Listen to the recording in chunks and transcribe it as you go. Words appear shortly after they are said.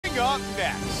Coming up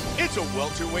next, it's a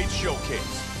welterweight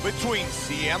showcase between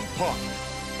CM Punk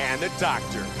and the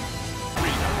Doctor.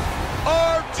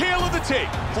 Our tale of the tape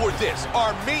for this,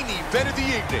 our main event of the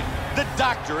evening. The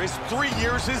Doctor is 3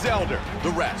 years his elder. The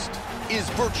rest is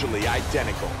virtually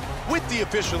identical. With the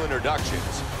official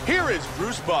introductions, here is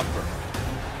Bruce Buffer.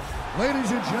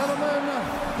 Ladies and gentlemen,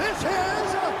 this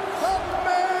is the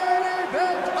main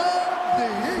event of the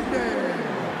evening.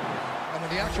 And when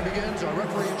the action begins, our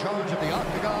referee in charge of the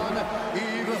Octagon,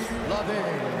 Yves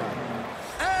Lavigne.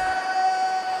 And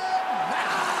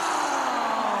now,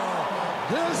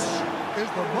 this is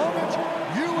the moment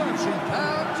UFC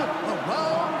fans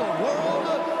around the world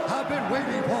have been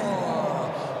waiting for.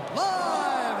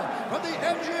 Live from the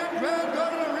MGM Grand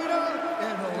Garden Arena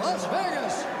in Las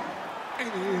Vegas.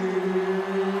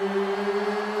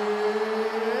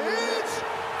 It's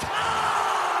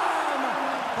time!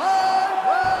 5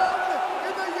 rounds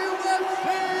in the UFC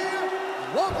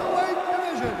welterweight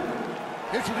division.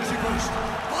 Introducing first,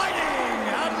 fighting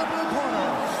out of the blue corner.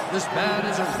 This man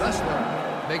is a wrestler.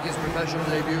 Make his professional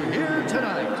debut here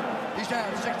tonight. He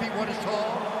stands 6 feet 1 inches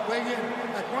tall, weighing in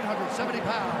at 170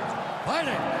 pounds.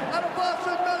 Fighting out of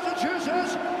Boston,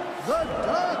 Massachusetts, the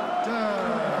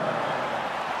Doctor.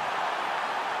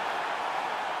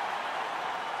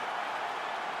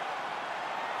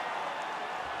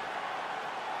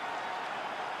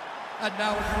 And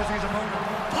now introducing his opponent,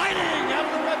 fighting out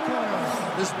of the red corner.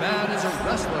 This man is a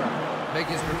wrestler. Make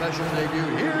his professional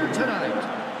debut here tonight.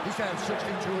 He stands 6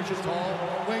 feet 2 inches tall,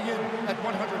 weighing in at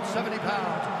 170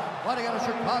 pounds. Fighting out of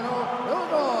Chicago,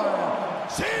 Illinois,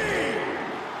 CM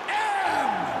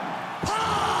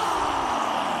Punk!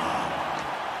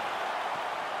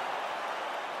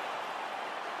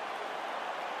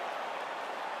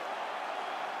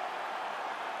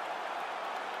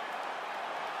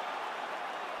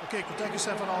 Okay, protect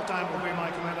yourself at all times, obey my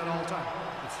command at all times.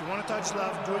 If you want to touch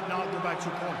left, do it now, go back to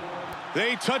your corner.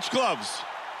 They touch gloves.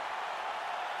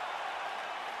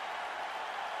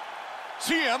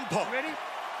 CM Punk, Ready?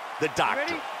 the Doctor.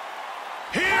 Ready?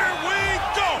 Here we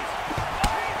go!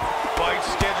 Fight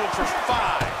scheduled for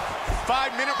 5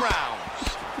 5-minute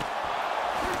rounds.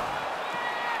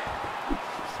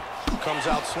 Comes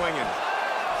out swinging.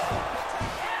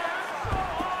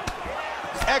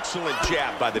 Excellent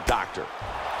jab by the Doctor.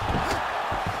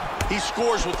 He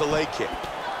scores with the leg kick.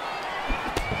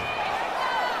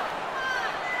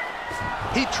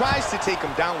 He tries to take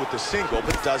him down with the single,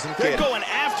 but doesn't get it. They're going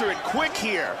after it quick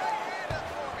here.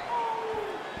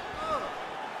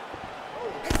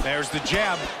 There's the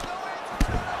jab.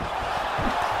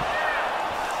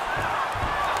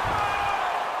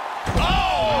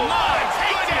 Oh, my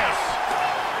goodness!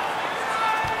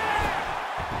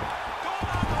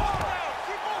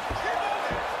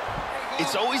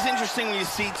 It's always interesting when you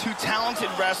see two talented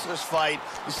wrestlers fight.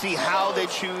 You see how they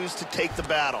choose to take the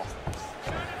battle.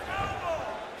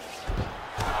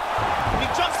 He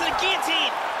jumps to the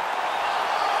guillotine.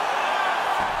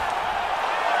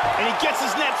 And he gets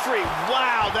his neck free.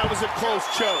 Wow, that was a close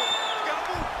choke.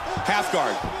 Half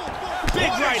guard. Big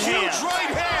right hand. Huge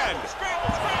right hand.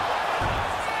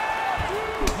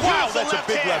 Wow, that's a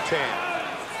big left hand.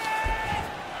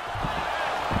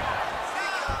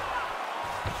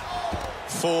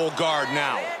 Full guard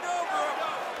now.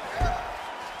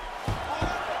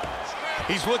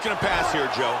 He's looking to pass here,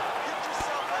 Joe.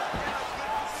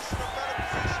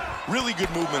 Really good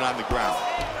movement on the ground.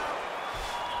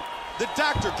 The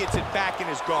Doctor gets it back in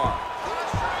his guard.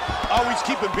 Always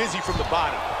keep him busy from the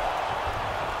body.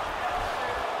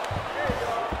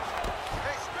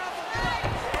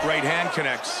 Right hand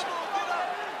connects.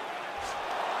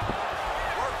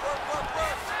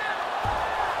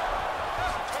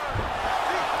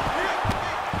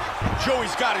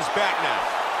 Joey's got his back now.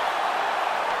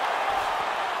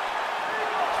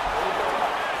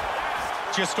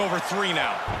 Just over 3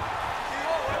 now.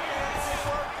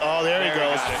 Oh, there he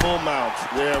goes. Full mount.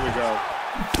 There we go.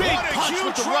 Big punch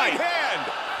with the right hand.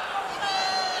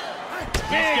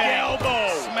 Big elbow.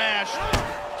 Smash.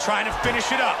 Trying to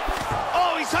finish it up.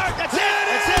 Oh, he's hurt. That's it.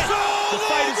 That's it. The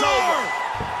fight is over.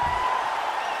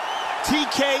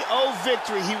 TKO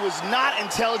victory. He was not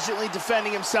intelligently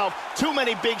defending himself. Too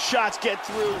many big shots get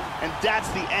through, and that's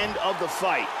the end of the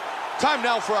fight. Time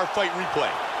now for our fight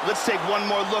replay. Let's take one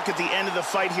more look at the end of the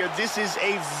fight here. This is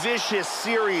a vicious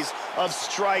series of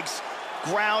strikes,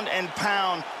 ground and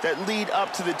pound, that lead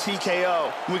up to the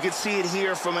TKO. We can see it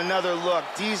here from another look.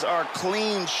 These are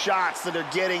clean shots that are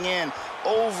getting in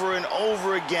over and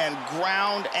over again,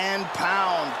 ground and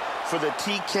pound for the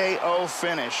TKO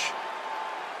finish.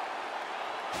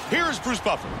 Here is Bruce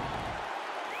Buffer.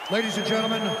 Ladies and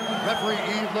gentlemen, referee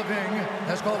Yves Leving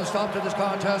has called a stop to this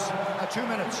contest at 2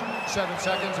 minutes, 7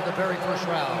 seconds of the very first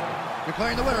round.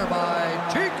 Declaring the winner by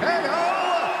TKO,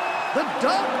 the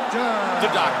Doctor.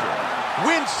 The Doctor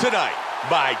wins tonight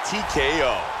by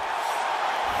TKO.